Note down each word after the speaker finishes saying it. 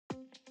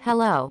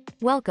Hello,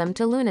 welcome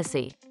to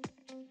Lunacy.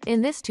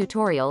 In this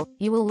tutorial,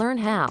 you will learn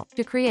how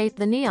to create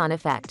the neon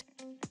effect.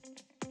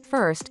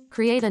 First,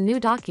 create a new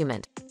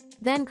document.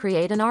 Then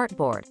create an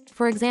artboard.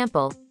 For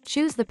example,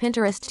 choose the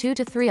Pinterest 2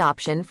 to 3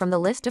 option from the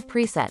list of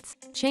presets.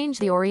 Change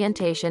the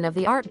orientation of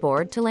the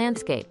artboard to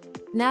landscape.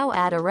 Now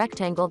add a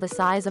rectangle the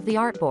size of the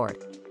artboard.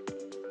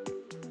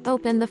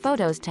 Open the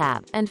Photos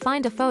tab and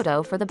find a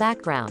photo for the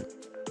background.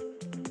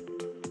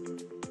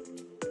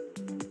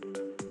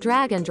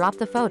 Drag and drop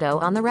the photo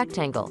on the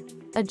rectangle.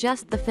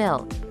 Adjust the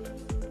fill.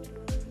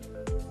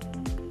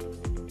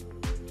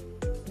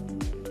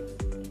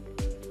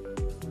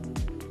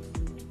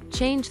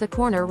 Change the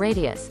corner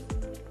radius.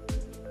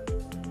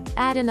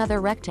 Add another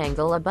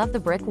rectangle above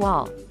the brick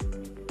wall.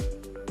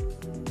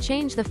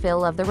 Change the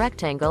fill of the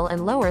rectangle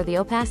and lower the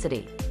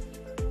opacity.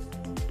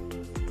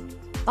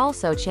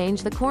 Also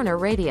change the corner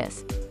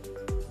radius.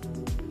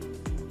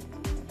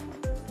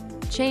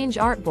 Change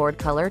artboard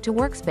color to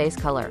workspace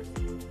color.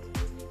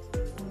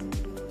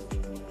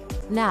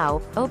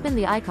 Now, open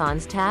the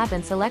Icons tab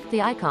and select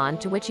the icon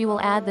to which you will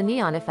add the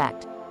neon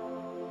effect.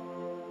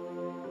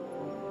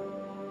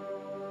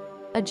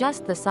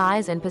 Adjust the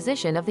size and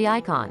position of the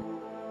icon.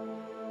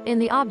 In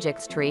the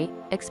Objects tree,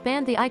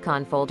 expand the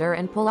icon folder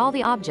and pull all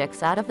the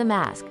objects out of the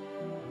mask.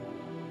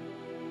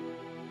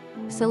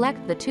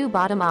 Select the two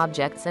bottom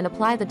objects and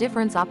apply the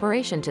difference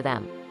operation to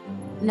them.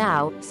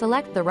 Now,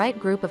 select the right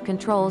group of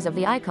controls of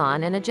the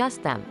icon and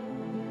adjust them.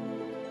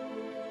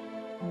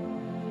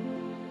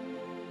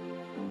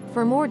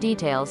 For more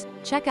details,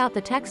 check out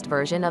the text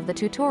version of the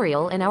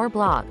tutorial in our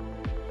blog.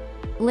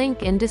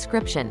 Link in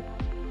description.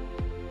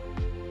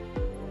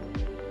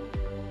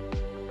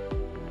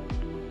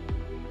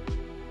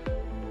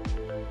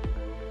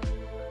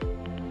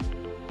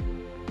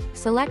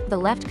 Select the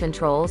left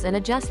controls and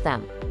adjust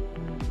them.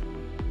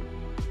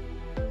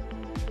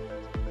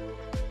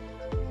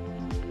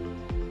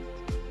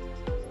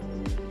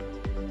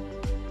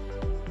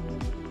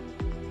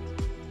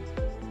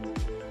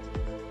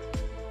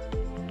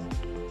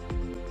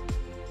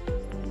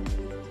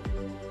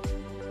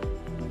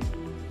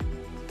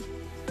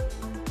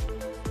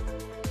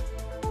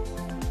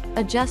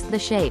 Adjust the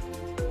shape.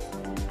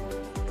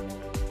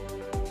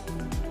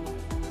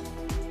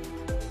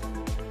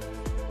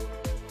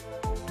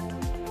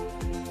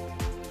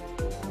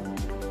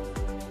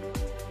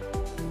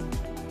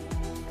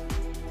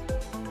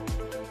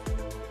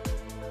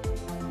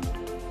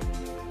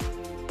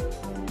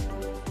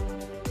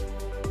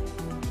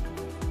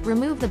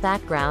 Remove the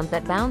background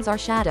that bounds our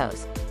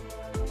shadows.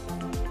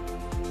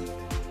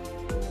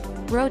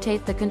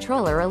 Rotate the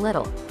controller a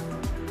little.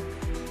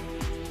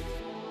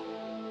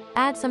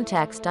 Add some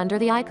text under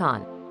the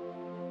icon.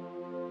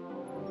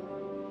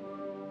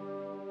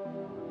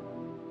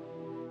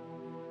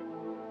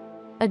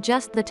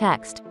 Adjust the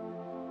text.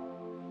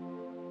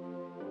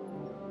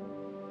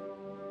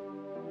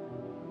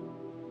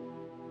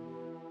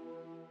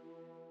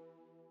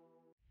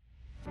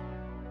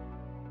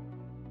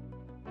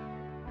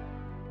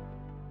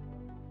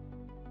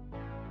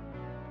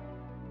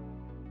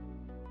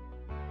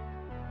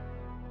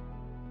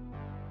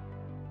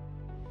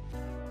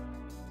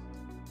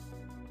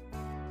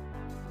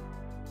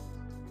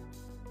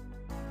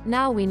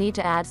 Now we need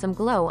to add some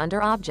glow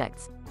under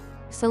objects.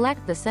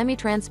 Select the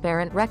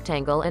semi-transparent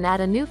rectangle and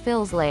add a new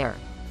fills layer.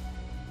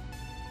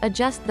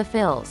 Adjust the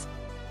fills.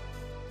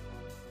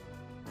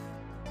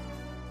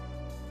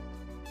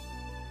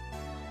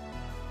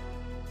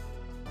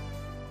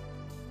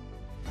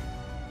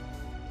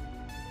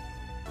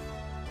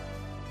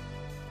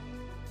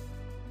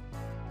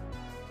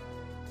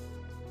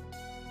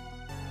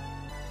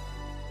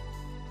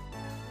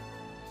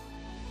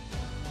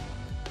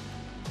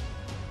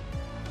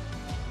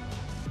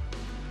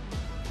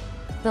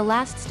 The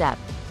last step,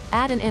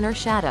 add an inner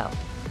shadow.